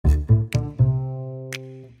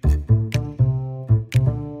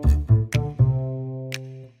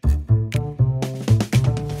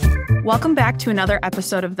Welcome back to another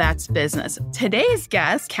episode of That's Business. Today's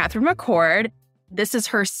guest, Katherine McCord. This is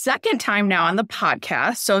her second time now on the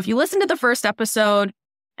podcast. So if you listened to the first episode,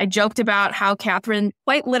 I joked about how Katherine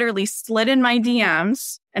quite literally slid in my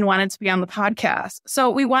DMs and wanted to be on the podcast. So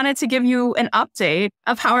we wanted to give you an update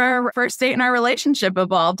of how our first date in our relationship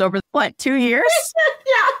evolved over, 2 years?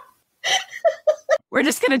 Yeah. We're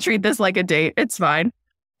just going to treat this like a date. It's fine.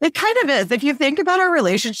 It kind of is. If you think about our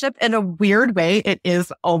relationship in a weird way, it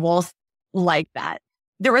is almost like that.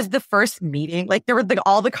 There was the first meeting, like there were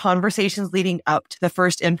all the conversations leading up to the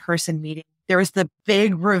first in-person meeting. There was the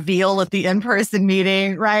big reveal at the in-person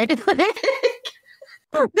meeting, right?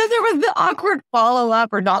 Then there was the awkward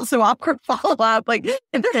follow-up or not so awkward follow-up. Like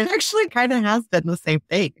it actually kind of has been the same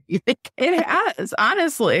thing. You think it has,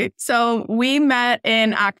 honestly. So we met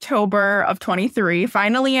in October of 23,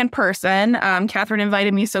 finally in person. Katherine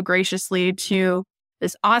invited me so graciously to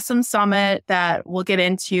this awesome summit that we'll get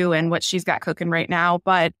into and what she's got cooking right now,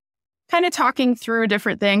 but kind of talking through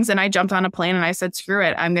different things. And I jumped on a plane and I said, screw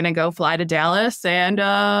it. I'm going to go fly to Dallas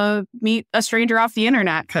and meet a stranger off the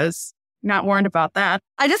internet because not warned about that.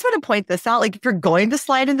 I just want to point this out. Like if you're going to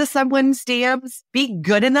slide into someone's DMs, be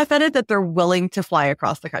good enough at it that they're willing to fly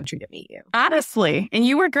across the country to meet you. Honestly. And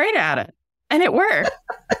you were great at it. And it worked.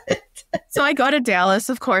 So I go to Dallas.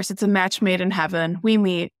 Of course, it's a match made in heaven. We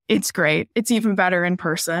meet. It's great. It's even better in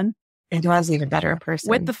person. It was even better in person.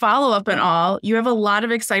 With the follow-up and all, you have a lot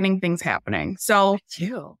of exciting things happening. So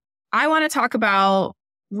I want to talk about,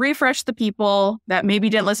 refresh the people that maybe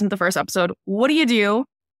didn't listen to the first episode. What do you do?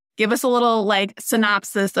 Give us a little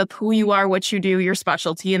synopsis of who you are, what you do, your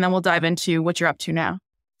specialty, and then we'll dive into what you're up to now.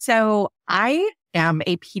 So I am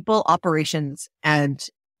a people operations and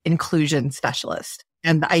inclusion specialist,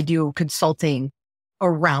 and I do consulting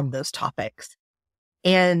around those topics.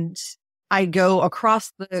 And I go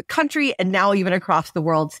across the country and now even across the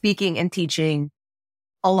world speaking and teaching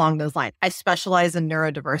along those lines. I specialize in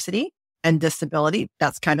neurodiversity and disability.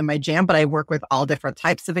 That's kind of my jam, but I work with all different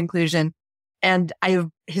types of inclusion. And I've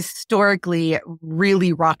historically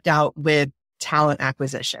really rocked out with talent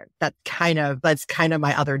acquisition. That's kind of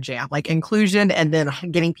my other jam, like inclusion and then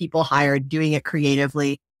getting people hired, doing it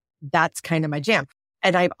creatively. That's kind of my jam.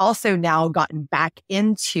 And I've also now gotten back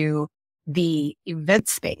into the event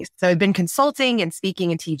space. So I've been consulting and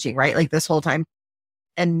speaking and teaching, right? Like this whole time.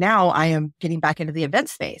 And now I am getting back into the event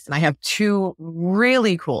space. And I have 2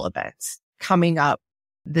 really cool events coming up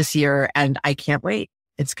this year. And I can't wait.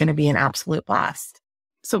 It's going to be an absolute blast.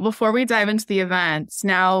 So before we dive into the events,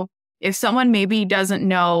 now, if someone maybe doesn't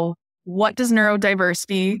know, what does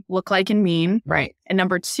neurodiversity look like and mean? Right. And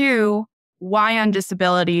number 2, why on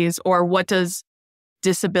disabilities, or what does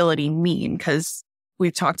disability mean? Because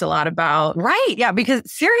we've talked a lot about. Right. Yeah. Because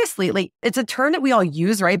seriously, it's a term that we all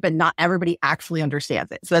use, right? But not everybody actually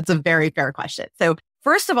understands it. So that's a very fair question. So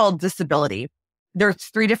first of all, disability, there's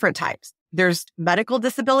 3 different types. There's medical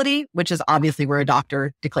disability, which is obviously where a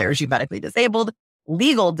doctor declares you medically disabled.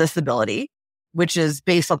 Legal disability, which is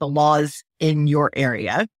based on the laws in your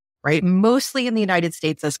area, right? Mostly in the United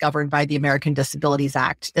States, as governed by the American Disabilities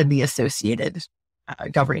Act and the associated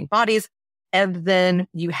governing bodies. And then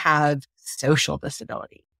you have social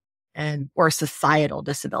disability or societal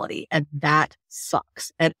disability. And that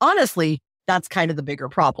sucks. And honestly, that's kind of the bigger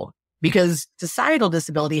problem. Because societal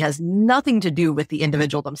disability has nothing to do with the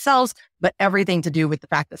individual themselves, but everything to do with the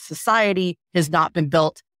fact that society has not been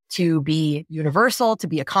built to be universal, to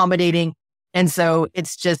be accommodating. And so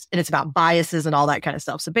it's about biases and all that kind of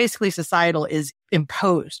stuff. So basically societal is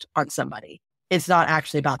imposed on somebody. It's not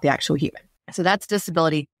actually about the actual human. So that's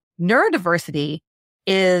disability. Neurodiversity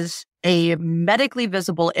is a medically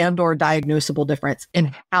visible and or diagnosable difference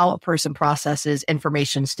in how a person processes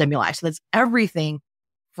information stimuli. So that's everything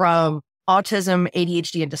from autism,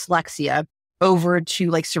 ADHD, and dyslexia over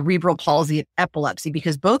to cerebral palsy and epilepsy,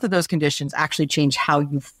 because both of those conditions actually change how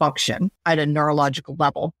you function at a neurological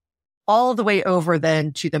level, all the way over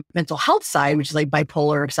then to the mental health side, which is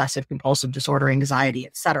bipolar, obsessive compulsive disorder, anxiety,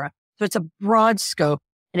 etc. So it's a broad scope,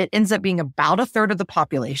 and it ends up being about 1/3 of the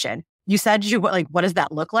population. You said, what does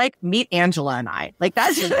that look like? Meet Angela and I.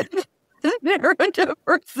 That's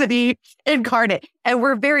neurodiversity incarnate. And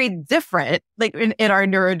we're very different, in our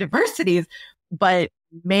neurodiversities, but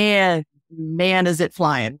man, is it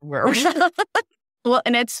flying. Well,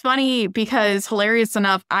 and it's funny because, hilarious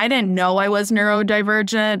enough, I didn't know I was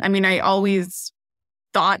neurodivergent. I mean, I always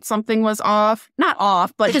thought something was off, not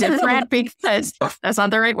off, but different, because that's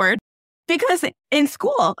not the right word. Because in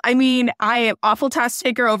school, I mean, I am awful test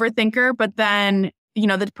taker, overthinker, but then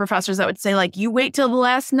the professors that would say like, you wait till the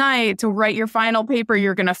last night to write your final paper,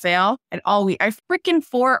 you're going to fail. And I freaking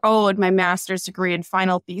 4.0'd my master's degree in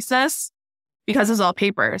final thesis because it was all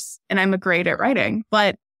papers and I'm great at writing.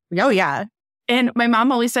 But oh yeah. And my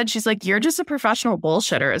mom always said, she's like, you're just a professional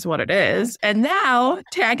bullshitter is what it is. And now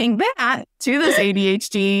tagging that to this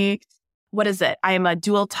ADHD, what is it? I am a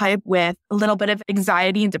dual type with a little bit of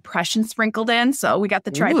anxiety and depression sprinkled in. So we got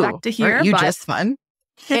the trifecta here. Aren't you just fun?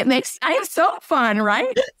 I am so fun,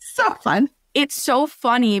 right? So fun. It's so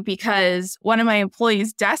funny because one of my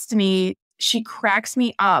employees, Destiny, she cracks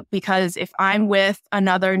me up because if I'm with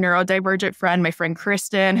another neurodivergent friend, my friend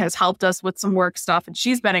Kristen has helped us with some work stuff and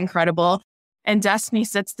she's been incredible. And Destiny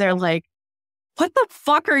sits there like, what the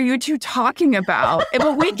fuck are you two talking about?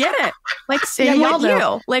 But we get it. Like, same with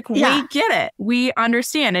you. Like, we get it. We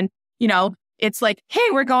understand. And, it's like, hey,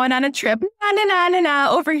 we're going on a trip.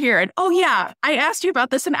 Over here. And, oh, yeah, I asked you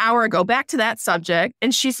about this an hour ago. Back to that subject.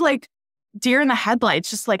 And she's like, deer in the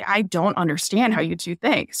headlights, just like, I don't understand how you two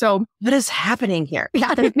think. So what is happening here?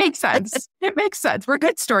 Yeah, it makes sense. It makes sense. We're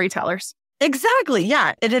good storytellers. Exactly.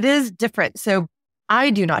 Yeah. And it is different. So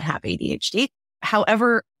I do not have ADHD.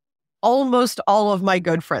 However, almost all of my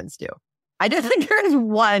good friends do. I just think there is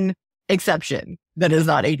one exception that is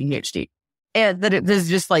not ADHD. And that it is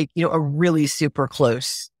just like, a really super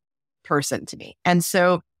close person to me. And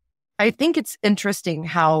so I think it's interesting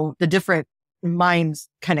how the different minds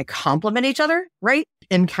kind of complement each other, right?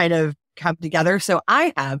 And kind of come together. So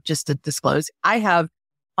I have, just to disclose, on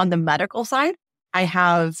the medical side, I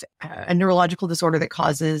have a neurological disorder that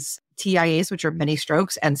causes TIAs, which are mini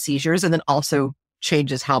strokes and seizures, and then also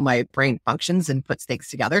changes how my brain functions and puts things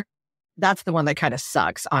together. That's the one that kind of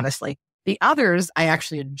sucks, honestly. The others I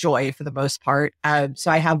actually enjoy for the most part.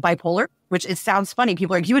 So I have bipolar, which it sounds funny.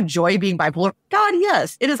 People are like, you enjoy being bipolar? God,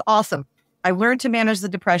 yes, it is awesome. I learned to manage the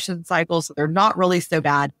depression cycles. So they're not really so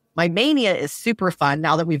bad. My mania is super fun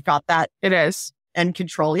now that we've got that. It is. And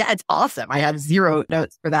control. Yeah, it's awesome. I have zero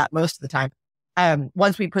notes for that most of the time.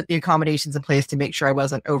 Once we put the accommodations in place to make sure I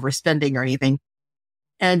wasn't overspending or anything.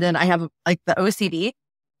 And then I have like the OCD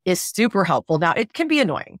is super helpful. Now it can be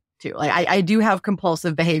annoying too. Like I do have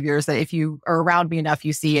compulsive behaviors that if you are around me enough,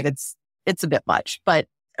 you see it. It's a bit much, but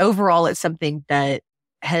overall it's something that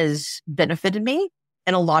has benefited me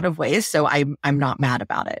in a lot of ways. So I'm not mad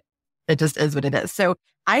about it. It just is what it is. So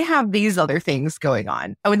I have these other things going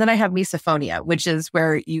on. Oh, and then I have misophonia, which is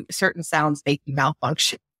where certain sounds make you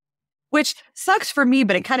malfunction. Which sucks for me,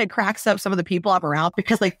 but it kind of cracks up some of the people I'm around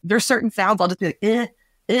because like there's certain sounds I'll just be like,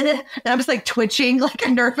 and I'm just like twitching like a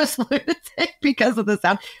nervous lunatic because of the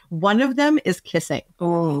sound. One of them is kissing.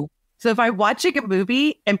 Oh, so if I'm watching a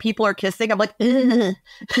movie and people are kissing, I'm like, like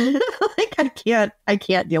I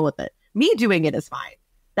can't deal with it. Me doing it is fine.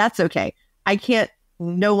 That's okay.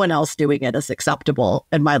 No one else doing it is acceptable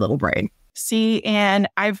in my little brain. See, and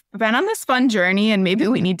I've been on this fun journey and maybe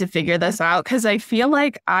we need to figure this out because I feel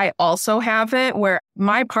like I also have it where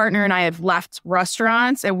my partner and I have left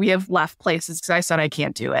restaurants and we have left places because I said I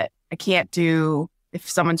can't do it. I can't do if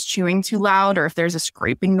someone's chewing too loud or if there's a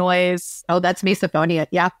scraping noise. Oh, that's misophonia.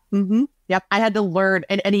 Yeah. Mm-hmm. Yep. I had to learn.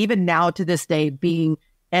 And even now to this day, being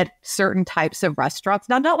at certain types of restaurants,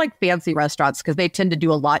 not like fancy restaurants because they tend to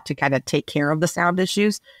do a lot to kind of take care of the sound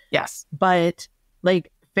issues. Yes. But like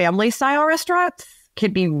family style restaurants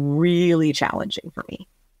can be really challenging for me.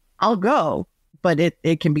 I'll go, but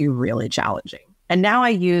it can be really challenging. And now I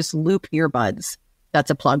use loop earbuds. That's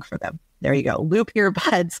a plug for them. There you go. Loop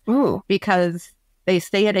earbuds. Ooh. Because they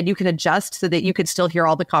stay in and you can adjust so that you can still hear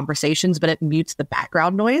all the conversations, but it mutes the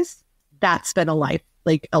background noise. That's been a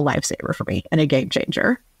lifesaver for me and a game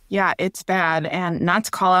changer. Yeah, it's bad. And not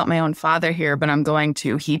to call out my own father here, but I'm going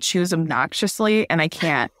to. He chews obnoxiously and I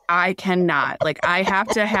cannot. Like I have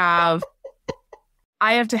to have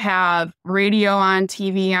radio on,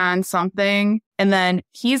 TV on, something. And then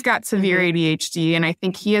he's got severe ADHD and I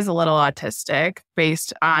think he is a little autistic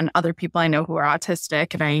based on other people I know who are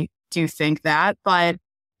autistic. And I do think that, but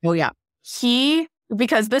oh yeah,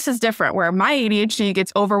 because this is different where my ADHD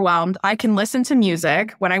gets overwhelmed. I can listen to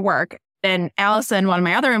music when I work. And Allison, one of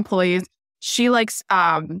my other employees, she likes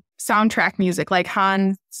soundtrack music like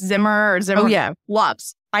Hans Zimmer or Zimmer. Oh, yeah.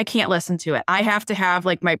 Loves. I can't listen to it. I have to have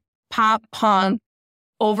like my pop punk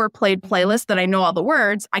overplayed playlist that I know all the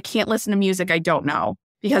words. I can't listen to music I don't know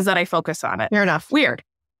because then I focus on it. Fair enough. Weird.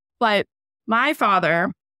 But my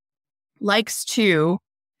father likes to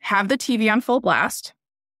have the TV on full blast,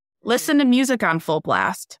 listen to music on full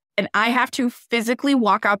blast, and I have to physically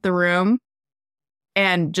walk out the room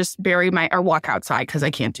and just walk outside because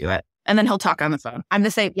I can't do it. And then he'll talk on the phone. I'm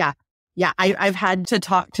the same. Yeah. Yeah. I've had to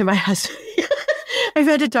talk to my husband. I've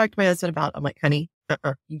had to talk to my husband about, I'm like, honey,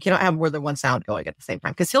 You cannot have more than one sound going at the same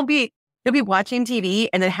time because he'll be watching TV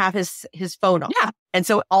and then have his phone on. Yeah. And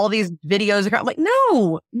so all these videos are I'm like,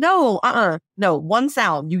 no, one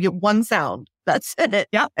sound. You get one sound. That's it.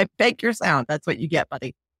 Yeah. I pick your sound. That's what you get,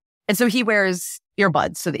 buddy. And so he wears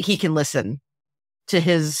earbuds so that he can listen to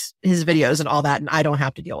his videos and all that. And I don't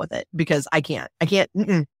have to deal with it because I can't,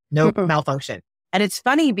 no malfunction. And it's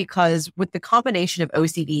funny because with the combination of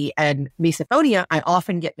OCD and misophonia, I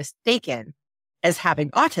often get mistaken as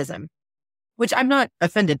having autism, which I'm not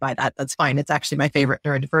offended by that. That's fine. It's actually my favorite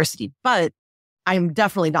neurodiversity, but I'm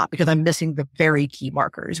definitely not because I'm missing the very key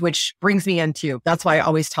markers, which brings me into, that's why I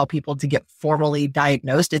always tell people to get formally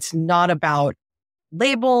diagnosed. It's not about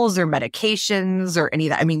labels or medications or any of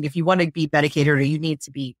that. I mean, if you want to be medicated or you need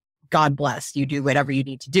to be, God bless, you do whatever you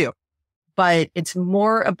need to do. But it's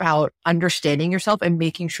more about understanding yourself and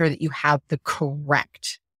making sure that you have the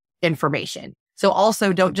correct information. So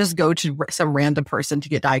also don't just go to some random person to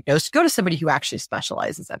get diagnosed. Go to somebody who actually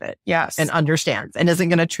specializes in it. Yes. And understands and isn't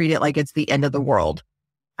going to treat it like it's the end of the world.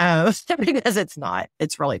 Because it's not.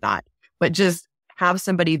 It's really not. But just have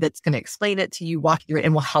somebody that's going to explain it to you, walk through it,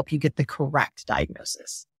 and will help you get the correct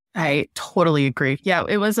diagnosis. I totally agree. Yeah,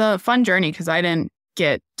 it was a fun journey because I didn't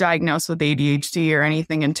get diagnosed with ADHD or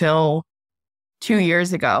anything until 2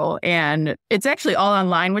 years ago. And it's actually all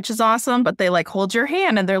online, which is awesome. But they like hold your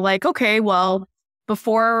hand and they're like, okay, well,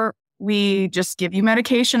 before we just give you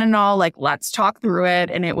medication and all, like, let's talk through it.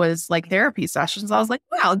 And it was like therapy sessions. I was like,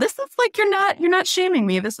 wow, this is like, you're not shaming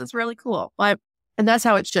me. This is really cool. And that's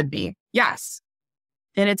how it should be. Yes.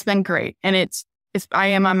 And it's been great. And I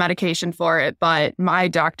am on medication for it, but my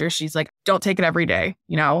doctor, she's like, don't take it every day.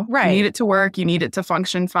 Right. You need it to work. You need it to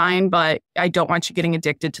function fine, but I don't want you getting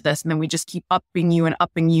addicted to this. And then we just keep upping you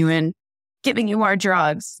and giving you more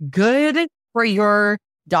drugs. Good for your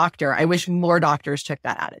doctor. I wish more doctors took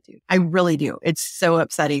that attitude. I really do. It's so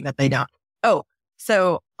upsetting that they don't. Oh,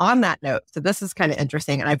 so on that note, so this is kind of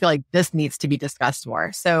interesting. And I feel like this needs to be discussed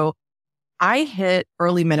more. So I hit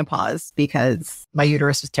early menopause because my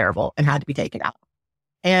uterus was terrible and had to be taken out.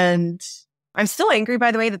 And I'm still angry,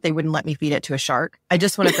 by the way, that they wouldn't let me feed it to a shark. I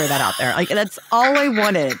just want to throw that out there. Like, that's all I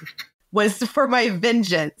wanted was for my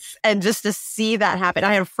vengeance and just to see that happen.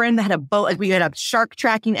 I had a friend that had a boat. Like, we had a shark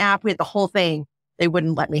tracking app. We had the whole thing. They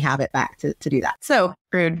wouldn't let me have it back to do that. So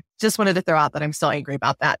rude. Just wanted to throw out that I'm still angry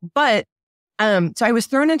about that. But so I was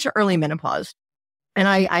thrown into early menopause and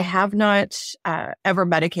I have not ever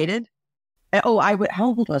medicated. How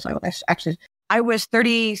old was I? Actually, I was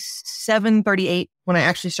 37, 38 when I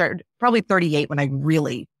actually started, probably 38 when I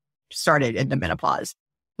really started into menopause,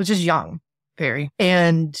 which is young. Very.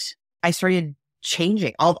 And I started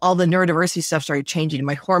changing. All the neurodiversity stuff started changing.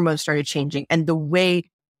 My hormones started changing. And the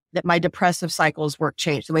way that my depressive cycles work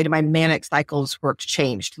changed. The way that my manic cycles worked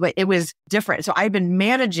changed. It was different. So I've been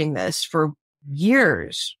managing this for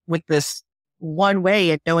years with this one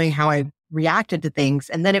way and knowing how I reacted to things.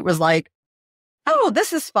 And then it was like, oh,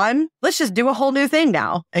 this is fun. Let's just do a whole new thing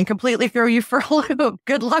now and completely throw you for a loop.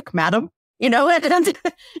 Good luck, madam. And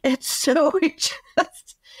it's so we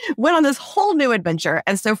just went on this whole new adventure.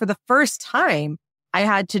 And so for the first time, I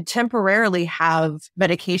had to temporarily have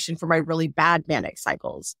medication for my really bad manic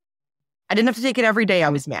cycles. I didn't have to take it every day I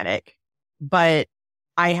was manic, but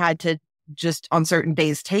I had to just on certain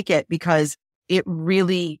days take it because it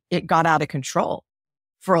got out of control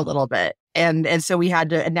for a little bit. And so we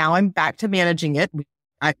had to, and now I'm back to managing it.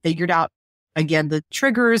 I figured out again, the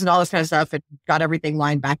triggers and all this kind of stuff and got everything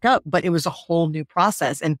lined back up, but it was a whole new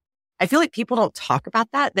process. And I feel like people don't talk about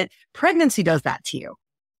that pregnancy does that to you.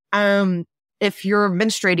 If you're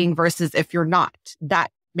menstruating versus if you're not,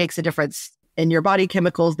 that makes a difference in your body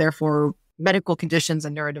chemicals, therefore medical conditions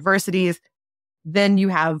and neurodiversities. Then you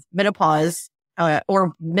have menopause,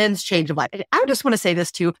 or men's change of life. And I just want to say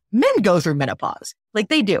this too. Men go through menopause. Like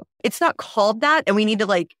they do. It's not called that. And we need to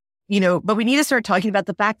but we need to start talking about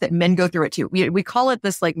the fact that men go through it too. We call it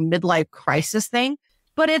this like midlife crisis thing,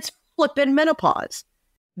 but it's flippin' menopause.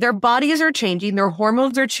 Their bodies are changing. Their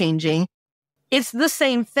hormones are changing. It's the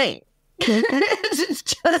same thing. It's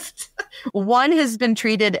just one has been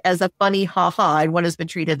treated as a funny ha-ha and one has been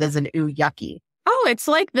treated as an ooh yucky. Oh, it's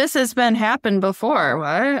like this has been happened before.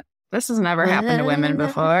 What? This has never happened to women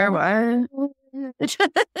before. What?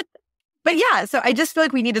 But yeah, so I just feel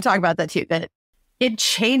like we need to talk about that too, that it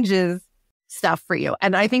changes stuff for you.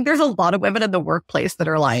 And I think there's a lot of women in the workplace that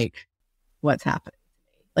are like, what's happening?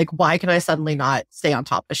 Like, why can I suddenly not stay on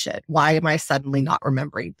top of shit? Why am I suddenly not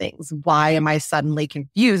remembering things? Why am I suddenly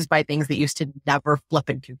confused by things that used to never flip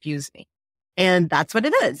and confuse me? And that's what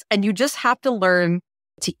it is. And you just have to learn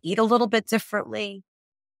to eat a little bit differently,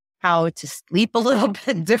 how to sleep a little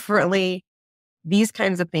bit differently, these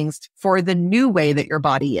kinds of things for the new way that your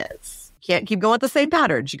body is. Can't keep going with the same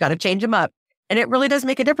patterns. You got to change them up. And it really does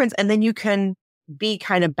make a difference. And then you can be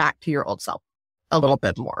kind of back to your old self a little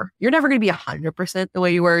bit more. You're never going to be 100% the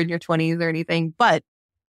way you were in your 20s or anything, but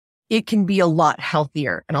it can be a lot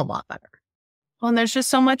healthier and a lot better. Well, and there's just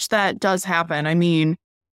so much that does happen. I mean,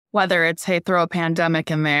 whether it's, hey, throw a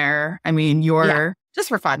pandemic in there. I mean, just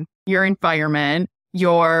for fun, your environment,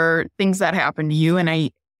 your things that happen to you. And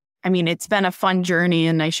I mean, it's been a fun journey.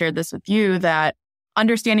 And I shared this with you, that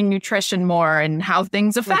understanding nutrition more and how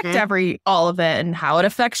things affect all of it and how it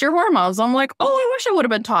affects your hormones. I'm like, oh, I wish I would have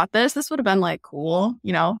been taught this. This would have been like cool,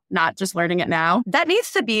 not just learning it now. That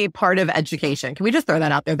needs to be part of education. Can we just throw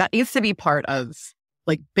that out there? That needs to be part of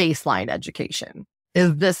like baseline education.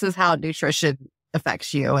 This is how nutrition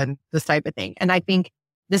affects you and this type of thing. And I think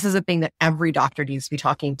this is a thing that every doctor needs to be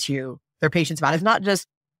talking to their patients about. It's not just,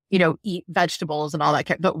 eat vegetables and all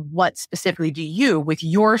that, but what specifically do you, with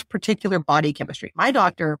your particular body chemistry? My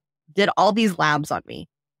doctor did all these labs on me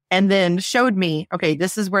and then showed me, okay,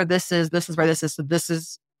 this is where this is, this is where this is. So this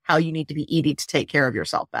is how you need to be eating to take care of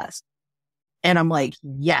yourself best. And I'm like,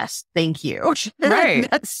 yes, thank you.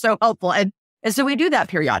 Right. That's so helpful. And so we do that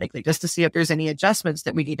periodically just to see if there's any adjustments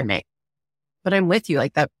that we need to make. But I'm with you,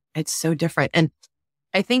 like that, it's so different. And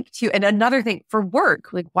I think too, and another thing for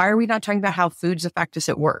work, like why are we not talking about how foods affect us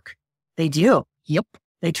at work? They do. Yep.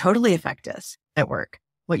 They totally affect us at work.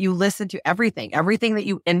 What you listen to, everything that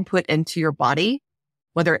you input into your body,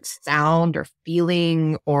 whether it's sound or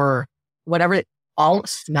feeling or whatever, all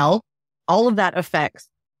smell, all of that affects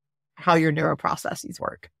how your neuroprocesses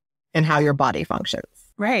work and how your body functions.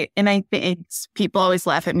 Right. And I think people always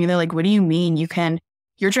laugh at me. They're like, what do you mean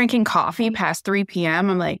you're drinking coffee past 3 p.m.?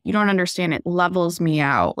 I'm like, you don't understand. It levels me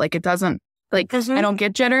out. Like it doesn't, I don't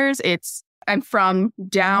get jitters. I'm from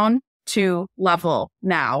down to level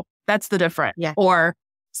now. That's the difference. Yeah. Or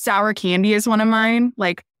sour candy is one of mine,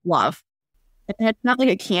 like love. It's not like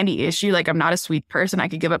a candy issue. Like I'm not a sweet person. I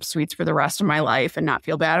could give up sweets for the rest of my life and not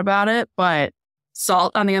feel bad about it. But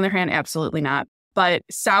salt, on the other hand, absolutely not. But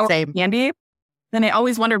sour candy, then I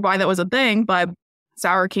always wondered why that was a thing. But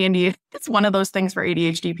sour candy, it's one of those things for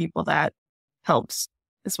ADHD people that helps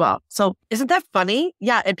as well. So isn't that funny?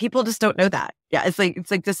 Yeah. And people just don't know that. Yeah. It's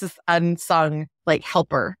like this is unsung like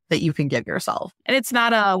helper that you can give yourself. And it's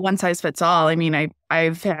not a one size fits all. I mean,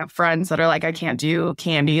 I've had friends that are like, I can't do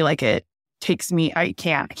candy. Like it takes me, I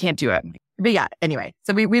can't do it. But yeah, anyway,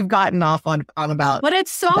 so we've gotten off on about, but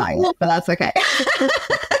it's so diet, cool. But that's okay.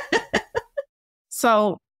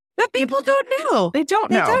 So but people don't know. They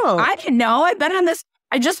don't know. I can know. I've been on this.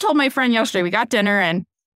 I just told my friend yesterday, we got dinner and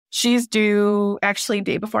she's due actually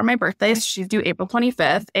day before my birthday. She's due April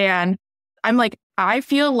 25th. And I'm like, I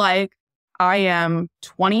feel like I am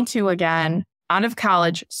 22 again, out of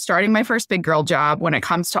college, starting my first big girl job when it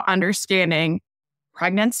comes to understanding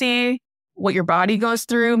pregnancy, what your body goes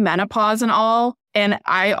through, menopause and all. And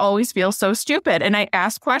I always feel so stupid. And I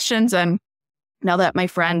ask questions. And now that my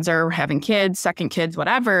friends are having kids, second kids,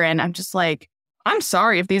 whatever. And I'm just like, I'm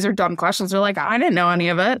sorry if these are dumb questions. They're like, I didn't know any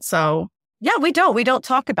of it. So yeah, we don't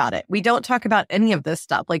talk about it. We don't talk about any of this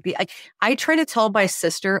stuff. Like I try to tell my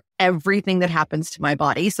sister everything that happens to my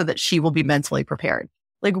body so that she will be mentally prepared.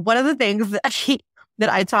 Like one of the things that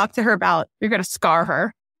I talk to her about, you're going to scar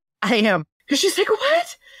her. I am. Because she's like,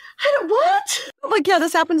 what? What? I'm like, yeah,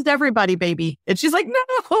 this happens to everybody, baby. And she's like,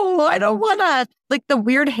 no, I don't want to. Like the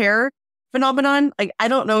weird hair phenomenon. Like, I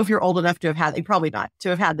don't know if you're old enough to have had, like, probably not to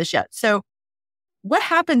have had this yet. So what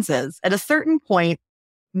happens is at a certain point,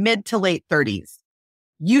 mid to late 30s,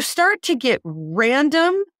 you start to get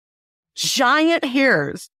random giant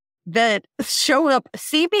hairs that show up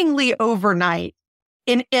seemingly overnight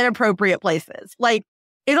in inappropriate places. Like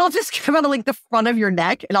it'll just come out of like the front of your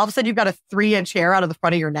neck and all of a sudden you've got a 3-inch hair out of the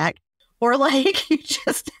front of your neck. Or like you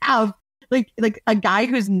just have like a guy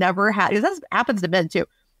who's never had, this happens to men too,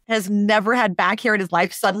 has never had back hair in his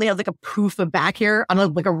life, suddenly has like a poof of back hair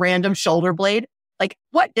on like a random shoulder blade. Like,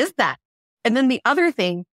 what is that? And then the other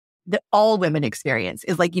thing that all women experience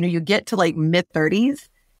is like, you get to like mid 30s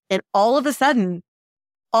and all of a sudden,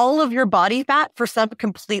 all of your body fat for some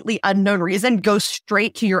completely unknown reason goes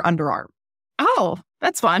straight to your underarm. Oh,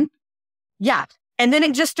 that's fun. Yeah. And then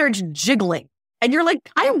it just starts jiggling. And you're like,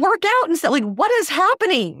 I work out and stuff. Like, what is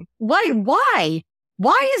happening? Why?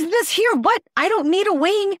 Why is this here? What? I don't need a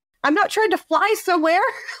wing. I'm not trying to fly somewhere.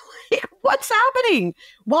 Like, what's happening?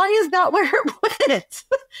 Why is that where it went?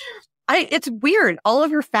 It's weird. All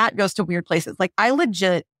of your fat goes to weird places. Like I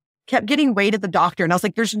legit kept getting weighed at the doctor and I was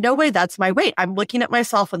like, there's no way that's my weight. I'm looking at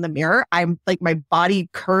myself in the mirror. I'm like, my body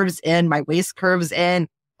curves in, my waist curves in,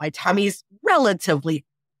 my tummy's relatively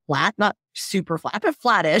flat, not super flat, but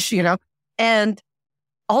flattish, and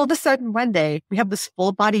all of a sudden one day we have this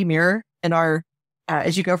full body mirror in our,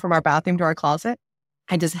 as you go from our bathroom to our closet.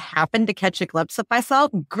 I just happened to catch a glimpse of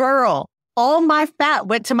myself. Girl, all my fat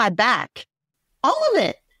went to my back. All of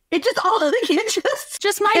it. It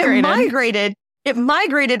just migrated. It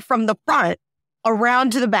migrated from the front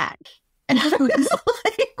around to the back. And I was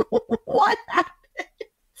like, what happened?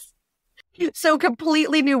 So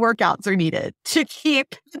completely new workouts are needed to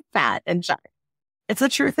keep fat and shine. It's a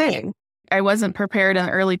true thing. I wasn't prepared in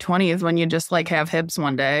the early 20s when you just like have hips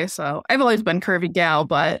one day. So I've always been curvy gal,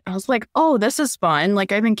 but I was like, oh, this is fun.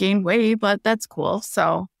 Like I haven't gained weight, but that's cool.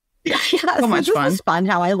 So so much fun. This is fun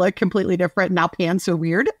how I look completely different. Now pants are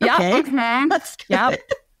weird. Okay. That's good. Yep.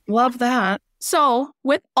 Love that. So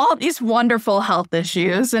with all these wonderful health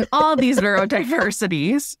issues and all these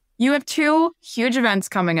neurodiversities, you have two huge events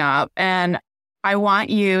coming up, and I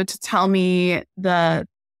want you to tell me the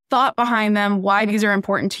thought behind them, why these are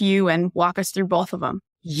important to you, and walk us through both of them.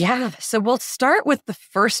 Yeah. So we'll start with the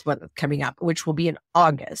first one that's coming up, which will be in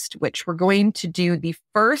August, which we're going to do the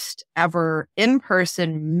first ever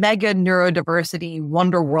in-person mega neurodiversity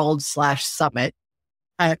Wonder World /summit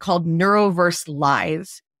called Neuroverse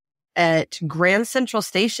Live at Grand Central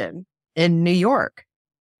Station in New York.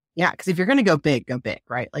 Yeah, because if you're going to go big,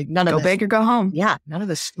 right? Like none of this. Go big or go home. Yeah, none of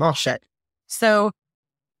this small shit. So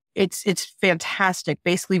it's fantastic.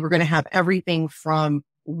 Basically, we're going to have everything from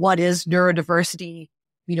what is neurodiversity,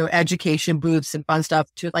 education booths and fun stuff,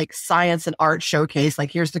 to like science and art showcase.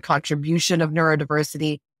 Like here's the contribution of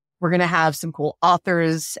neurodiversity. We're going to have some cool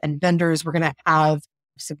authors and vendors. We're going to have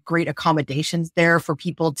some great accommodations there for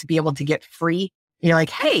people to be able to get free. Like,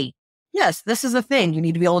 hey, yes, this is a thing. You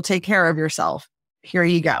need to be able to take care of yourself. Here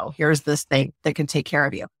you go. Here's this thing that can take care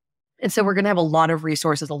of you. And so we're going to have a lot of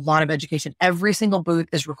resources, a lot of education. Every single booth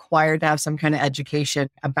is required to have some kind of education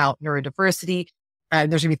about neurodiversity. There's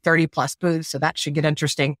going to be 30 plus booths, so that should get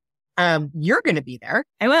interesting. You're going to be there.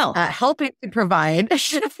 I will. Helping to provide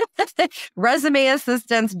resume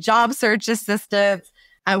assistance, job search assistance.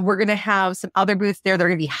 We're going to have some other booths there. They're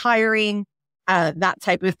going to be hiring, that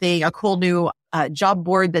type of thing. A cool new job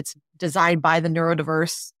board that's designed by the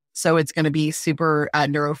neurodiverse. So it's going to be super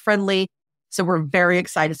neuro-friendly. So we're very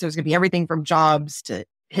excited. So it's going to be everything from jobs to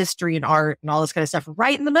history and art and all this kind of stuff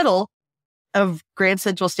right in the middle of Grand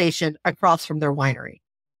Central Station across from their winery.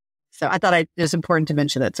 So I thought it was important to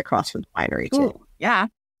mention that it's across from the winery too. Ooh, yeah.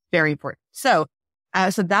 Very important. So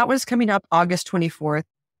that was coming up August 24th.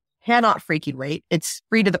 Cannot freaking wait. It's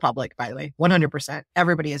free to the public, by the way, 100%.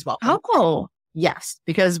 Everybody is welcome. Oh, cool. Yes,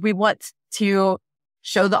 because we want to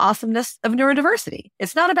show the awesomeness of neurodiversity.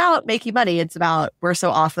 It's not about making money. It's about we're so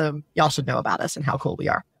awesome. Y'all should know about us and how cool we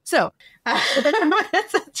are. So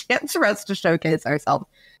it's a chance for us to showcase ourselves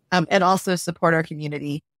and also support our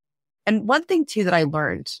community. And one thing too that I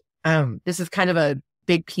learned, this is kind of a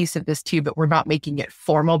big piece of this too, but we're not making it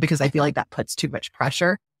formal because I feel like that puts too much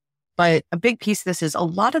pressure. But a big piece of this is a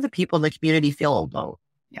lot of the people in the community feel alone.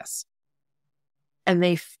 Yes. And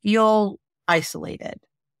they feel isolated.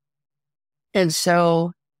 And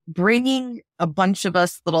so bringing a bunch of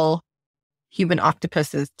us little human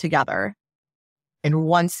octopuses together in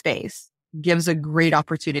one space gives a great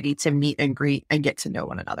opportunity to meet and greet and get to know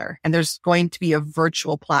one another. And there's going to be a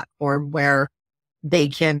virtual platform where they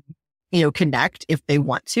can, connect if they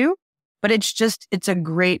want to, but it's a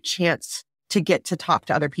great chance to get to talk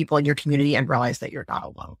to other people in your community and realize that you're not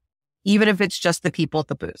alone, even if it's just the people at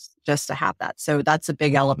the booth, just to have that. So that's a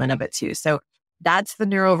big element of it too. So that's the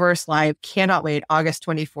Neuroverse Live. Cannot wait. August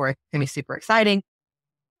 24th. It's going to be super exciting.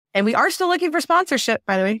 And we are still looking for sponsorship,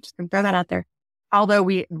 by the way. Just going to throw that out there. Although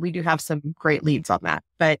we do have some great leads on that.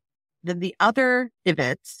 But then the other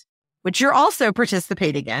events, which you're also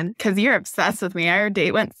participating in. Because you're obsessed with me. Our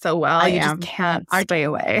date went so well. I just can't stay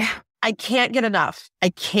away. I can't get enough. I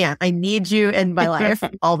can't. I need you in my life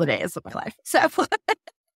all the days of my life. So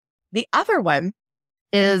the other one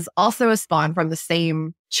is also a spawn from the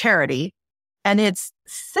same charity. And it's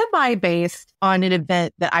semi-based on an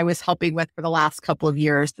event that I was helping with for the last couple of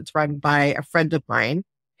years that's run by a friend of mine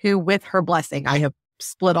who, with her blessing, I have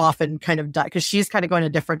split off and kind of done because she's kind of going a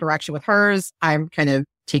different direction with hers. I'm kind of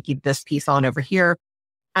taking this piece on over here.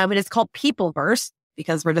 And it's called Peopleverse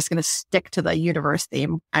because we're just going to stick to the universe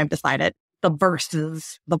theme. I've decided the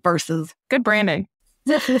verses. Good branding.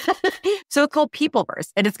 So it's called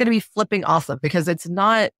Peopleverse, and it's going to be flipping awesome because it's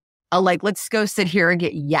not let's go sit here and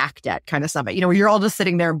get yacked at kind of summit, where you're all just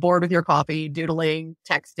sitting there bored with your coffee, doodling,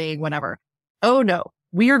 texting, whatever. Oh no,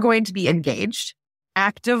 we are going to be engaged,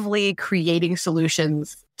 actively creating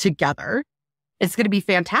solutions together It's going to be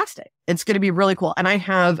fantastic. It's going to be really cool. And I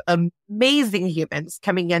have amazing humans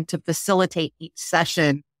coming in to facilitate each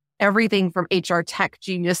session, everything from HR tech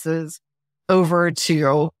geniuses over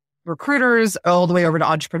to recruiters, all the way over to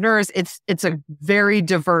entrepreneurs. It's a very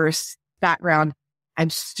diverse background. I'm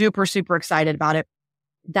super, super excited about it.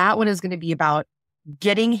 That one is going to be about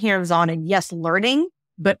getting hands-on and yes, learning,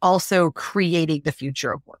 but also creating the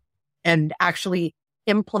future of work and actually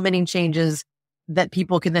implementing changes that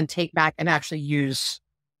people can then take back and actually use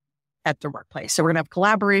at their workplace. So we're going to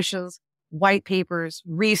have collaborations, white papers,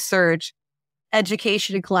 research,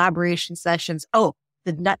 education and collaboration sessions. Oh,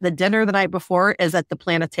 the dinner the night before is at the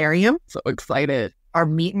planetarium. So excited. Our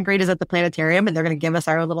meet and greet is at the planetarium, and they're going to give us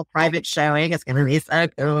our little private showing. It's going to be so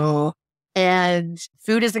cool. And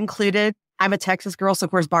food is included. I'm a Texas girl, so of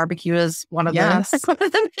course barbecue is one of the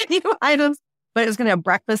menu items. But it's going to have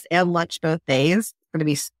breakfast and lunch both days. It's going to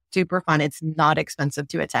be super fun. It's not expensive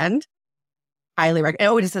to attend. Highly recommend.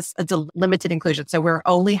 Oh, it's a limited inclusion. So we're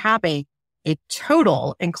only having a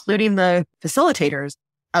total, including the facilitators,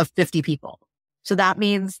 of 50 people. So that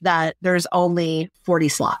means that there's only 40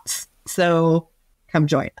 slots. So come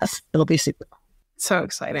join us. It'll be super fun. So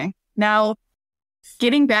exciting. Now,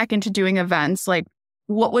 getting back into doing events, like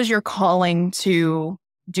what was your calling to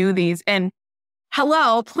do these? And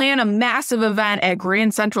plan a massive event at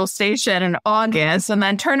Grand Central Station in August and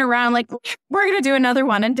then turn around like, we're going to do another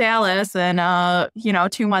one in Dallas and,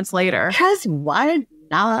 2 months later. Because why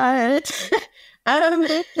not?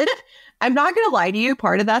 I'm not going to lie to you.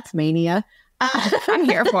 Part of that's mania. I'm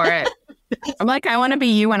here for it. I'm like, I want to be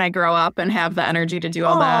you when I grow up and have the energy to do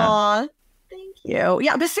all that. Thank you.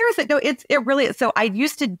 Yeah, but seriously, no, it really is. So I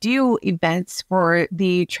used to do events for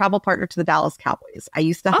the travel partner to the Dallas Cowboys. I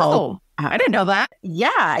used to help. Oh, I didn't know that.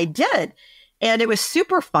 Yeah, I did. And it was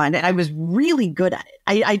super fun. And I was really good at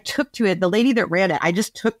it. I took to it. The lady that ran it, I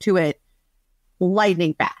just took to it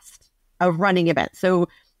lightning fast of running events. So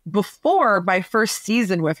before my first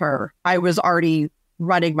season with her, I was already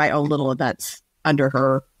running my own little events under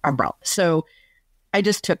her umbrella. So I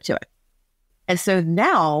just took to it. And so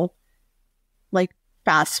now, like,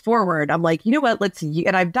 fast forward, I'm like, you know what,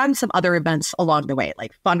 and I've done some other events along the way,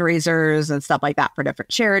 like fundraisers and stuff like that for different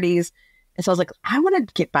charities. And so I was like, I want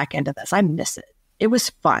to get back into this. I miss it. It was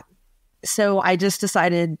fun. So I just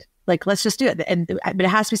decided, like, let's just do it. But it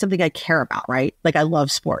has to be something I care about, right? Like, I love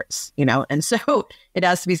sports, And so it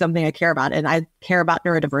has to be something I care about. And I care about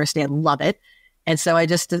neurodiversity. I love it. And so I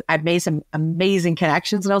made some amazing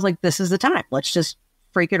connections, and I was like, this is the time. Let's just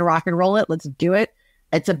freaking rock and roll it. Let's do it.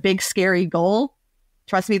 It's a big, scary goal.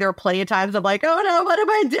 Trust me, there are plenty of times I'm like, oh no, what am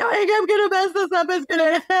I doing? I'm going to mess this up. It's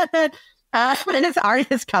going to but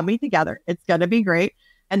it's coming together. It's going to be great.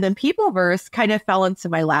 And then Peopleverse kind of fell into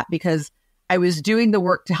my lap because I was doing the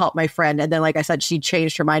work to help my friend. And then, like I said, she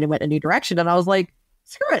changed her mind and went in a new direction. And I was like,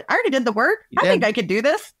 screw it. I already did the work. I think I could do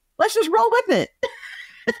this. Let's just roll with it.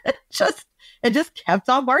 It just kept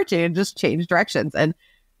on marching and just changed directions. And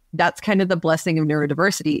that's kind of the blessing of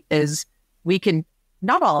neurodiversity is we can,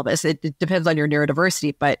 not all of us, it depends on your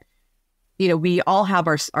neurodiversity, but, we all have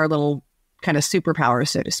our little kind of superpowers,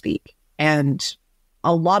 so to speak. And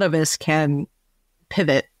a lot of us can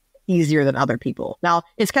pivot easier than other people. Now,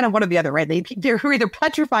 it's kind of one or the other, right? They're either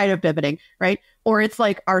petrified of pivoting, right? Or it's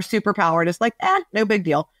like our superpower and it's like, no big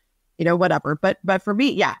deal, whatever. But for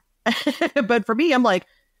me, yeah. But for me, I'm like,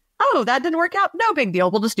 oh, that didn't work out. No big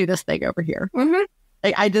deal. We'll just do this thing over here. Mm-hmm.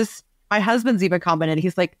 Like my husband's even commented,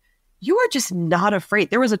 he's like, you are just not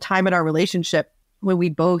afraid. There was a time in our relationship when we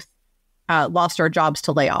both lost our jobs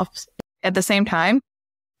to layoffs. At the same time?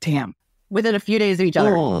 Damn. Within a few days of each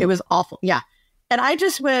other. Oh. It was awful. Yeah. And I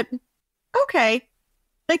just went, okay,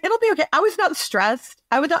 like, it'll be okay. I was not stressed.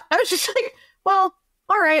 I was just like, well,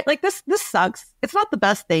 all right, like this sucks. It's not the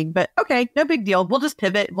best thing, but okay, no big deal. We'll just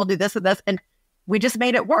pivot. We'll do this and this. And we just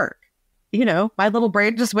made it work. My little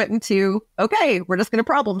brain just went into, okay, we're just going to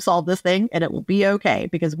problem solve this thing and it will be okay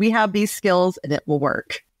because we have these skills and it will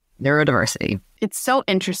work. Neurodiversity. It's so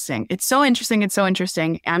interesting. It's so interesting. It's so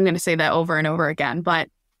interesting. I'm going to say that over and over again, but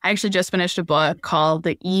I actually just finished a book called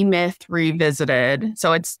The E-Myth Revisited.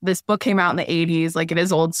 So this book came out in the 80s, like it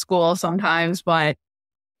is old school sometimes, but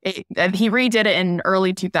he redid it in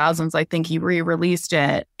early 2000s. I think he re-released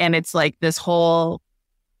it. And it's like this whole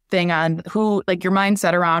thing on who, like your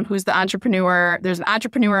mindset around who's the entrepreneur. There's an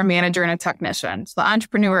entrepreneur, a manager, and a technician. So the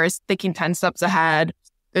entrepreneur is thinking 10 steps ahead.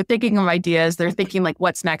 They're thinking of ideas. They're thinking like,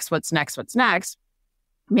 what's next?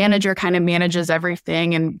 Manager kind of manages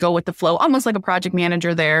everything and go with the flow, almost like a project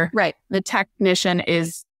manager there. Right. The technician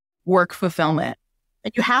is work fulfillment.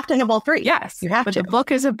 And you have to have all three. Yes. You have but to. The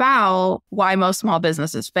book is about why most small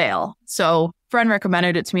businesses fail. So a friend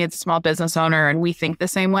recommended it to me as a small business owner, and we think the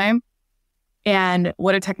same way. And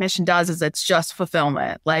what a technician does is it's just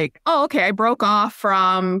fulfillment. Like, oh, okay, I broke off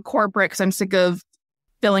from corporate because I'm sick of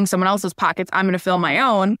filling someone else's pockets. I'm going to fill my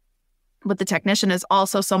own. But the technician is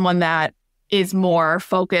also someone that is more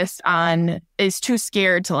focused on, is too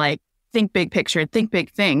scared to like think big picture, think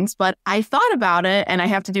big things. But I thought about it and I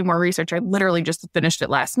have to do more research. I literally just finished it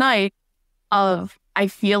last night I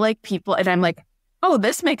feel like people, and I'm like, oh,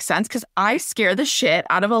 this makes sense because I scare the shit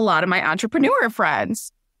out of a lot of my entrepreneur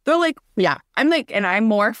friends. They're like, yeah, I'm like, and I'm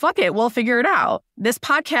more, fuck it, we'll figure it out. This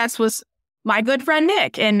podcast was my good friend,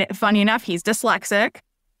 Nick. And funny enough, he's dyslexic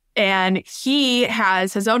and he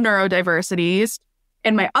has his own neurodiversities.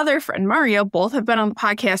 And my other friend, Mario, both have been on the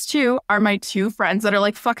podcast too, are my two friends that are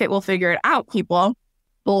like, fuck it, we'll figure it out. People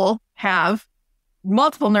will have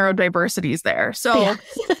multiple neurodiversities there. So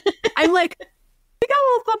I'm like, we got a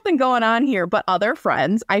little something going on here. But other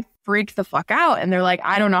friends, I freak the fuck out. And they're like,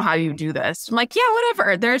 I don't know how you do this. I'm like, yeah,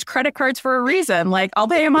 whatever. There's credit cards for a reason. Like, I'll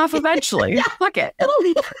pay them off eventually. Yeah. Fuck it.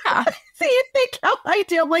 Yeah. See, you think how I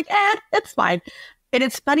do. I'm like, it's fine. And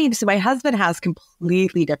it's funny. So my husband has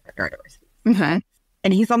completely different neurodiversity. Mm-hmm.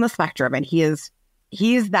 And he's on the spectrum. And he is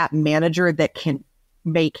that manager that can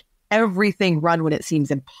make everything run when it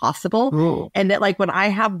seems impossible. Ooh. And that like when I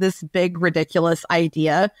have this big, ridiculous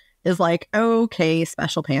idea, is like, okay,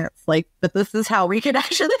 special pants. Like, but this is how we can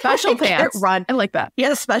actually special pants run. I like that.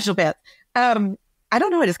 Yeah, special pants. I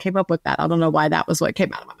don't know. I just came up with that. I don't know why that was what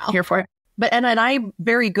came out of my mouth. Here for it. But and I'm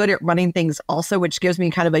very good at running things also, which gives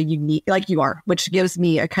me kind of a unique, like you are, which gives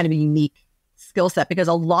me a kind of a unique skill set because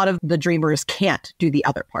a lot of the dreamers can't do the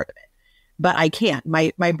other part of it. But I can.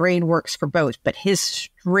 My brain works for both. But his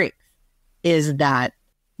strength is that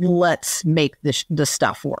let's make the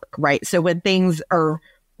stuff work, right? So when things are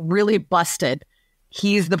really busted,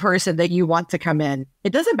 he's the person that you want to come in.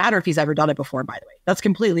 It doesn't matter if he's ever done it before, by the way. That's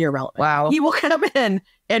completely irrelevant. Wow. He will come in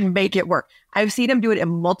and make it work. I've seen him do it in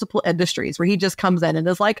multiple industries where he just comes in and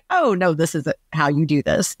is like, oh, no, this isn't how you do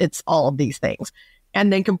this. It's all of these things.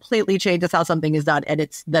 And then completely changes how something is done. And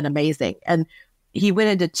it's then amazing. And he went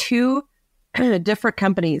into 2 different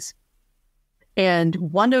companies. And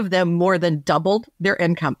one of them more than doubled their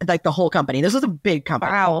income, like the whole company. This was a big company.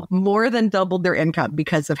 Wow. More than doubled their income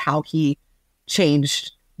because of how he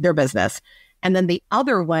changed their business. And then the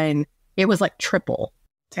other one, it was like triple.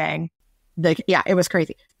 Dang. It was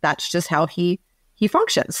crazy. That's just how he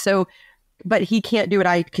functions. So, but he can't do what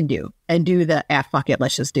I can do and do the, fuck it,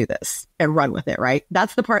 let's just do this and run with it, right?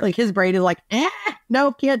 That's the part, like his brain is like,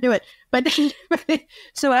 no, can't do it. But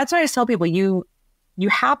so that's why I tell people, you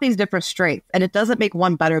have these different strengths and it doesn't make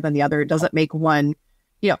one better than the other. It doesn't make one,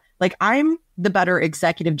 like I'm the better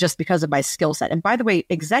executive just because of my skill set. And by the way,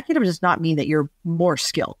 executive does not mean that you're more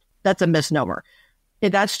skilled. That's a misnomer.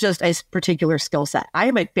 That's just a particular skill set. I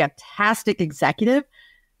am a fantastic executive.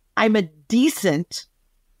 I'm a decent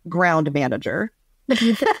ground manager,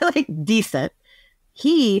 like decent.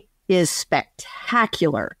 He is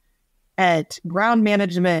spectacular at ground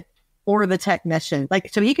management or the technician. Like,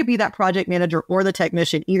 so he could be that project manager or the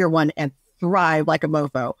technician, either one, and thrive like a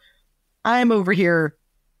mofo. I'm over here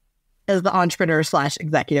as the entrepreneur /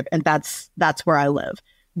 executive, and that's where I live.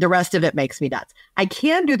 The rest of it makes me nuts. I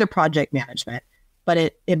can do the project management, but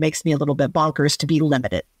it makes me a little bit bonkers to be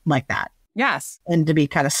limited like that. Yes. And to be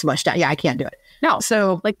kind of smushed out. Yeah, I can't do it. No.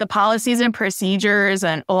 So like the policies and procedures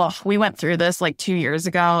and we went through this like 2 years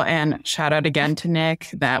ago and shout out again to Nick.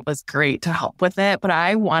 That was great to help with it. But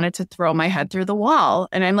I wanted to throw my head through the wall.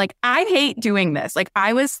 And I'm like, I hate doing this. Like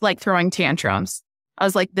I was like throwing tantrums. I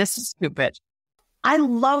was like, this is stupid. I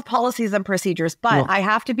love policies and procedures, but I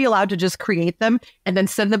have to be allowed to just create them and then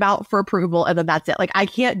send them out for approval. And then that's it. Like I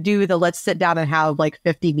can't do the let's sit down and have like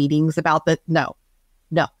 50 meetings about that. No.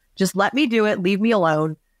 Just let me do it. Leave me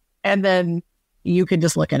alone. And then you can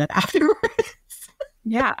just look at it afterwards.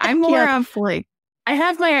 Yeah. I'm more of like, I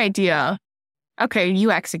have my idea. Okay,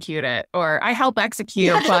 you execute it. Or I help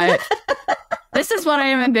execute, but this is what I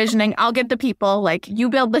am envisioning. I'll get the people. Like you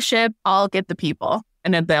build the ship, I'll get the people.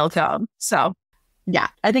 And then they'll come. So yeah,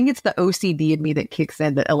 I think it's the OCD in me that kicks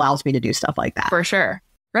in that allows me to do stuff like that. For sure.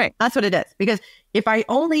 Right. That's what it is. Because if I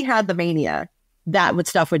only had the mania,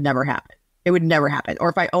 stuff would never happen. It would never happen. Or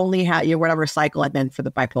if I only had whatever cycle I'm in for the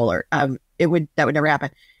bipolar, that would never happen.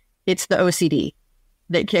 It's the OCD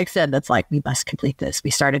that kicks in. That's like, we must complete this. We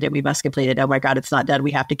started it. We must complete it. Oh my God, it's not done. We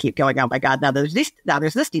have to keep going. Oh my God, now there's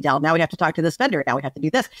this detail. Now we have to talk to this vendor. Now we have to do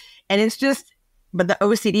this. And it's just, but the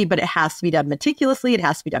OCD, but it has to be done meticulously. It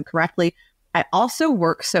has to be done correctly. I also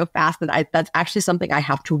work so fast that that's actually something I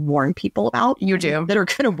have to warn people about. You do. That are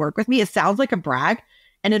going to work with me. It sounds like a brag,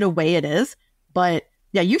 and in a way it is. But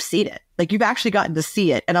yeah, you've seen it. Like, you've actually gotten to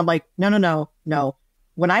see it. And I'm like, no.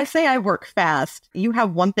 When I say I work fast, you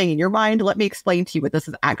have one thing in your mind. Let me explain to you what this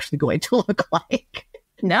is actually going to look like.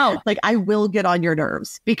 No. Like, I will get on your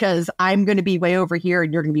nerves because I'm going to be way over here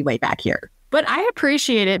and you're going to be way back here. But I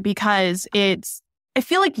appreciate it because I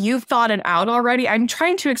feel like you've thought it out already. I'm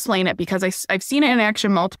trying to explain it because I've seen it in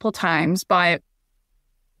action multiple times, but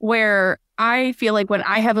where I feel like when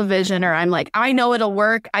I have a vision or I'm like, I know it'll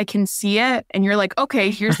work, I can see it. And you're like, okay,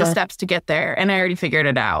 here's the steps to get there. And I already figured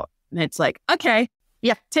it out. And it's like, okay,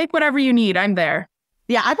 yeah, take whatever you need. I'm there.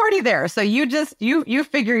 Yeah, I'm already there. So you just, you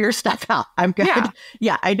figure your stuff out. I'm good.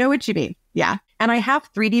 Yeah, I know what you mean. Yeah. And I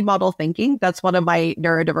have 3D model thinking. That's one of my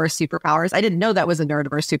neurodiverse superpowers. I didn't know that was a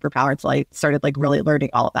neurodiverse superpower until I started like really learning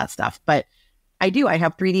all of that stuff. But I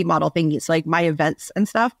have 3D model thinking. It's like my events and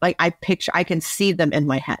stuff. Like, I can see them in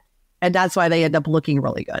my head. And that's why they end up looking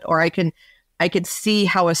really good. Or I can see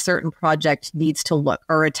how a certain project needs to look,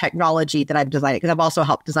 or a technology that I've designed, because I've also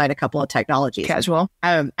helped design a couple of technologies. Casual.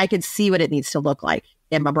 I can see what it needs to look like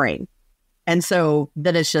in my brain. And so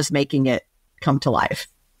then it's just making it come to life.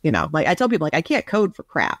 You know, like I tell people, like, I can't code for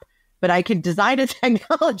crap, but I can design a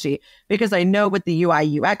technology because I know what the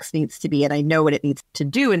UI UX needs to be and I know what it needs to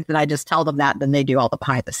do. And then I just tell them that, and then they do all the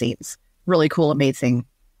behind the scenes. Really cool, amazing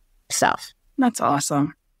stuff. That's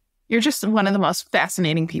awesome. You're just one of the most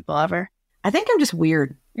fascinating people ever. I think I'm just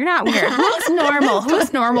weird. You're not weird. Who's normal?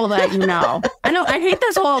 Who's normal that you know? I hate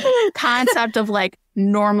this whole concept of like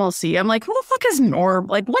normalcy. I'm like, who the fuck is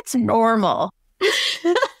normal? Like, what's normal?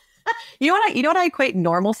 You know what I equate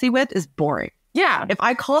normalcy with is boring. Yeah. If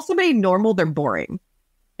I call somebody normal, they're boring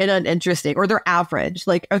and uninteresting, or they're average.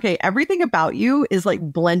 Like, okay, everything about you is like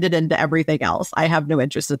blended into everything else. I have no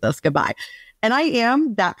interest in this. Goodbye. And I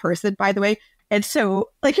am that person, by the way. And so,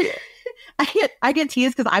 like, I get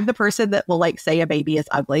teased because I'm the person that will like say a baby is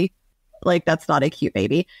ugly. Like, that's not a cute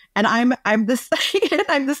baby. And I'm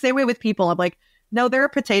the same way with people. I'm like, no, they're a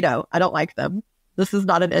potato. I don't like them. This is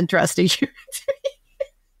not an interesting human to me.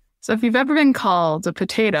 So if you've ever been called a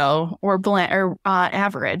potato or bland or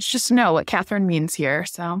average, just know what Katherine means here.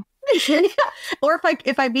 So, or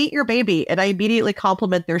if I meet your baby and I immediately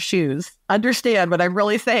compliment their shoes, understand what I'm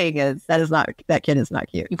really saying is that kid is not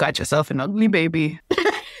cute. You got yourself an ugly baby.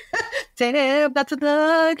 Damn, that's an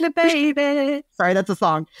ugly baby. Sorry, that's a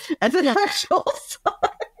song. That's an actual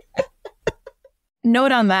song.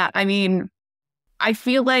 Note on that. I mean, I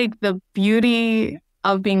feel like the beauty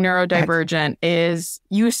of being neurodivergent is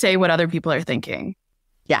you say what other people are thinking.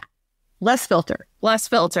 Yeah. Less filter.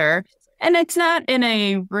 And it's not in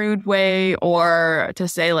a rude way or to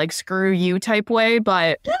say like, screw you type way,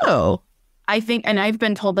 but no. I think, and I've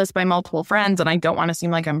been told this by multiple friends, and I don't want to seem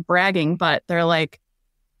like I'm bragging, but they're like,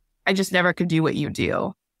 I just never could do what you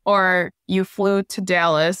do. Or you flew to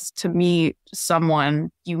Dallas to meet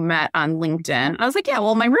someone you met on LinkedIn. I was like, yeah,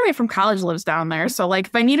 well, my roommate from college lives down there. So like,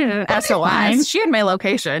 if I needed an SOS, she had my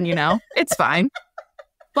location, you know, it's fine.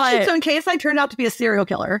 But so in case I turned out to be a serial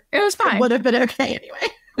killer, it was fine. It would have been okay anyway.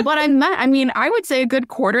 But I would say a good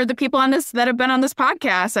quarter of the people that have been on this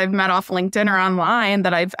podcast, I've met off LinkedIn or online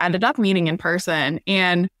that I've ended up meeting in person.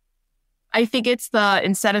 And I think it's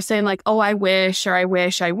instead of saying like, oh, I wish, or I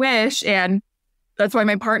wish, and that's why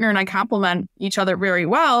my partner and I compliment each other very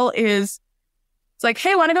well, it's like,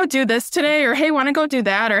 hey, want to go do this today? Or hey, want to go do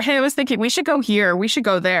that? Or hey, I was thinking we should go here. We should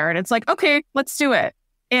go there. And it's like, okay, let's do it.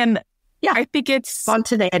 And yeah, I think it's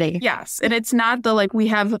spontaneity. Yes. And it's not the like, we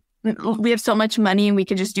have so much money and we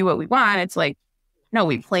can just do what we want. It's like, no,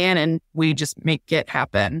 we plan and we just make it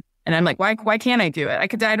happen. And I'm like, why can't I do it? I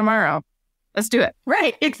could die tomorrow. Let's do it.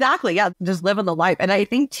 Right. Exactly. Yeah. Just living the life. And I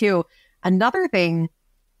think too, another thing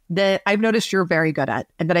that I've noticed you're very good at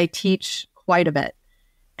and that I teach quite a bit,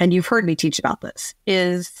 and you've heard me teach about this,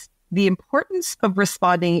 is the importance of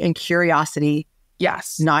responding in curiosity.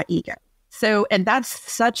 Yes. Not ego. So, and that's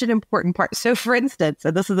such an important part. So for instance,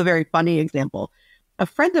 and this is a very funny example, a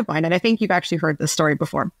friend of mine, and I think you've actually heard this story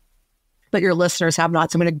before, but your listeners have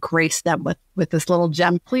not. So I'm going to grace them with this little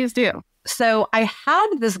gem. Please do. So I had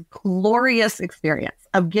this glorious experience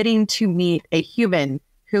of getting to meet a human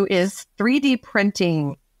who is 3D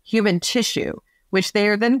printing human tissue, which they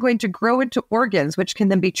are then going to grow into organs, which can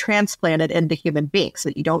then be transplanted into human beings. So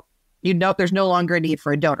there's no longer a need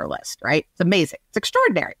for a donor list, right? It's amazing. It's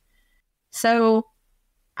extraordinary. So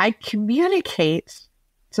I communicate.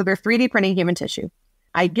 So they're 3D printing human tissue.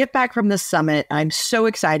 I get back from this summit. I'm so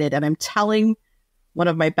excited. And I'm telling one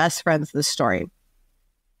of my best friends this story.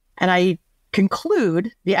 And I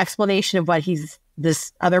conclude the explanation of what he's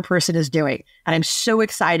this other person is doing. And I'm so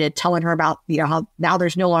excited telling her about, how now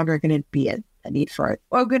there's no longer going to be a need for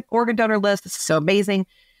an organ donor list. This is so amazing.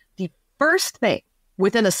 The first thing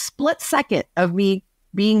within a split second of me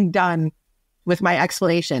being done with my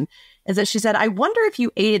explanation is that she said, I wonder if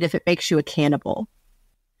you ate it, if it makes you a cannibal.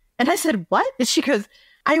 And I said, what? And she goes,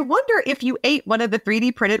 I wonder if you ate one of the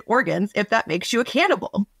 3D printed organs, if that makes you a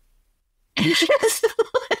cannibal.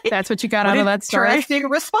 That's what you got out of that story? Interesting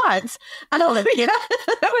response. I don't know.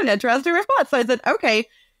 That was an interesting response. So I said, okay,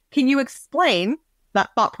 can you explain that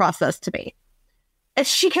thought process to me? And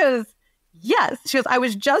she goes, yes. She goes, I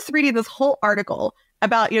was just reading this whole article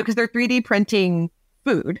about, because they're 3D printing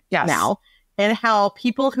food now, and how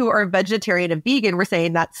people who are vegetarian and vegan were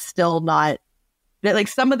saying that's still not, that like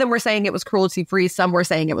some of them were saying it was cruelty free, some were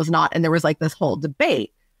saying it was not. And there was like this whole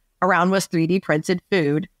debate around was 3D printed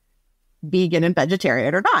food vegan and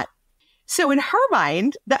vegetarian or not. So in her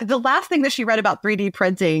mind, the last thing that she read about 3D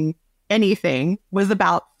printing anything was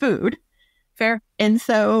about food. Fair. And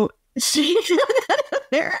so she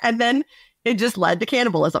there, and then it just led to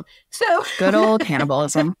cannibalism. So good old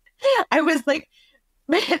cannibalism. I was like,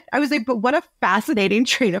 but what a fascinating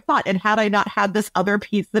train of thought. And had I not had this other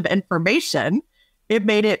piece of information, it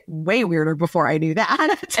made it way weirder before I knew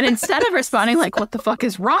that. And instead of responding like, what the fuck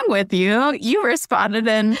is wrong with you? You responded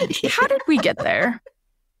in, how did we get there?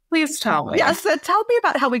 Please tell me. Yes, so tell me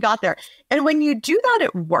about how we got there. And when you do that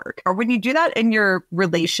at work, or when you do that in your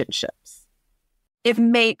relationships, it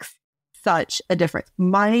makes such a difference.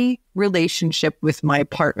 My relationship with my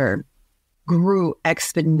partner grew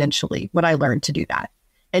exponentially when I learned to do that.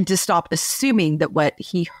 And to stop assuming that what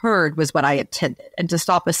he heard was what I intended. And to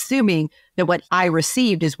stop assuming that what I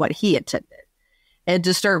received is what he intended. And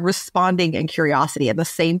to start responding in curiosity. And the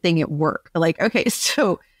same thing at work. Like, okay,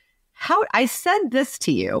 so how I said this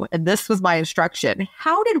to you, and this was my instruction.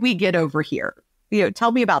 How did we get over here?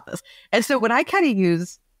 Tell me about this. And so when I kind of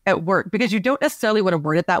use at work, because you don't necessarily want to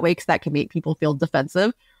word it that way, because that can make people feel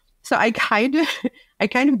defensive. So I kind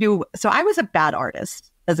of do. So I was a bad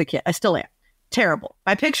artist as a kid. I still am. Terrible.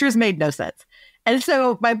 My pictures made no sense. And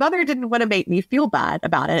so my mother didn't want to make me feel bad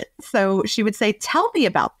about it. So she would say, tell me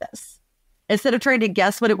about this. Instead of trying to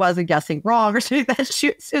guess what it was and guessing wrong or something like that,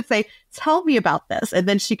 she would say, tell me about this. And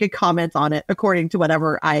then she could comment on it according to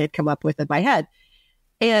whatever I had come up with in my head.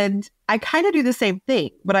 And I kind of do the same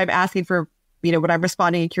thing when I'm asking for, when I'm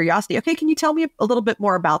responding in curiosity. Okay, can you tell me a little bit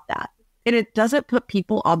more about that? And it doesn't put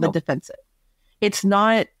people on the defensive. It's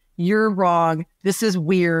not, you're wrong, this is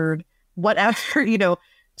weird, whatever,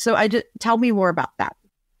 So I just, tell me more about that.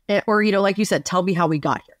 Or, like you said, tell me how we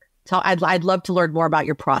got here. I'd love to learn more about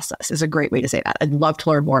your process is a great way to say that. I'd love to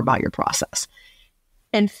learn more about your process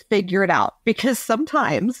and figure it out, because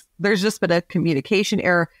sometimes there's just been a communication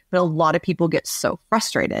error, but a lot of people get so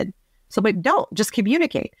frustrated. So like, don't just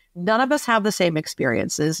communicate. None of us have the same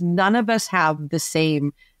experiences. None of us have the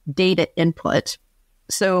same data input.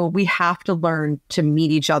 So we have to learn to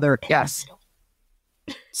meet each other. Yes.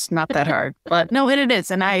 It's not that hard, but no, it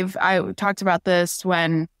is. And I talked about this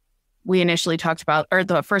when we initially talked about, or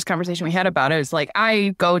the first conversation we had about it is like,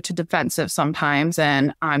 I go to defensive sometimes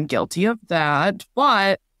and I'm guilty of that,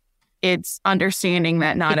 but it's understanding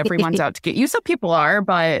that not everyone's out to get you. Some people are,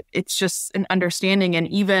 but it's just an understanding. And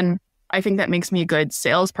even I think that makes me a good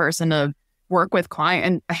salesperson to work with client.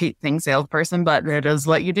 And I hate saying salesperson, but it is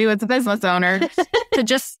what you do as a business owner to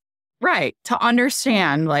just, to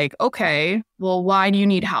understand like, okay, well, why do you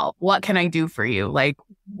need help? What can I do for you? Like,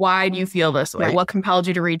 why do you feel this way? Right. What compelled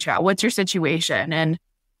you to reach out? What's your situation? And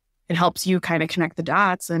it helps you kind of connect the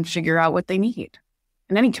dots and figure out what they need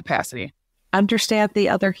in any capacity. Understand the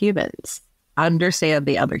other humans. Understand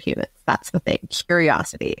the other humans. That's the thing.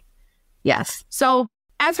 Curiosity. Yes. So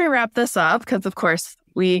as we wrap this up, because of course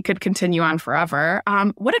we could continue on forever,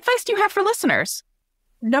 what advice do you have for listeners?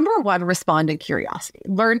 Number one, respond in curiosity.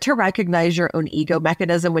 Learn to recognize your own ego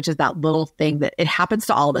mechanism, which is that little thing that it happens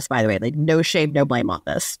to all of us, by the way, like no shame, no blame on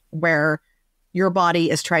this, where your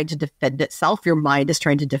body is trying to defend itself. Your mind is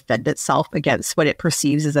trying to defend itself against what it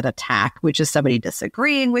perceives as an attack, which is somebody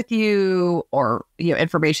disagreeing with you or,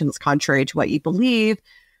 information that's contrary to what you believe.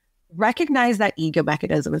 Recognize that ego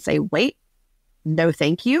mechanism and say, wait, no,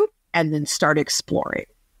 thank you. And then start exploring.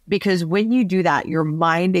 Because when you do that, your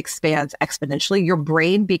mind expands exponentially. Your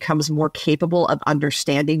brain becomes more capable of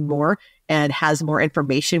understanding more and has more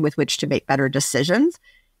information with which to make better decisions.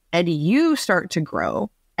 And you start to grow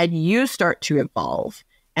and you start to evolve.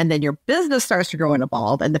 And then your business starts to grow and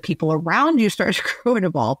evolve. And the people around you start to grow and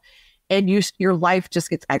evolve. And your life just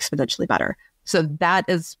gets exponentially better. So that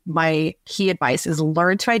is my key advice, is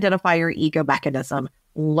learn to identify your ego mechanism.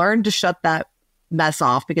 Learn to shut that mess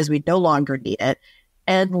off because we no longer need it,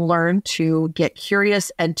 and learn to get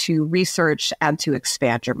curious and to research and to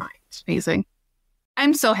expand your mind. Amazing.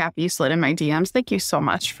 I'm so happy you slid in my DMs. Thank you so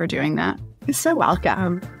much for doing that. You're so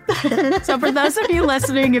welcome. So for those of you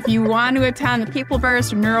listening, if you want to attend the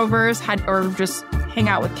Peopleverse or Neuroverse or just hang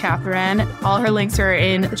out with Katherine, all her links are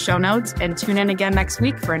in the show notes, and tune in again next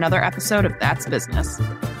week for another episode of That's Business.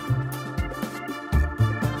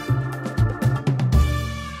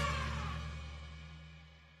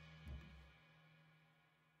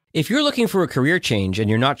 If you're looking for a career change and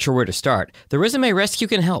you're not sure where to start, the Resume Rescue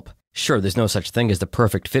can help. Sure, there's no such thing as the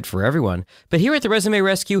perfect fit for everyone, but here at the Resume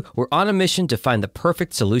Rescue, we're on a mission to find the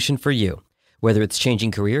perfect solution for you. Whether it's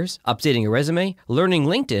changing careers, updating a resume, learning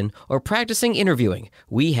LinkedIn, or practicing interviewing,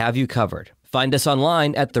 we have you covered. Find us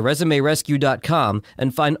online at theresumerescue.com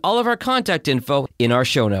and find all of our contact info in our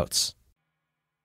show notes.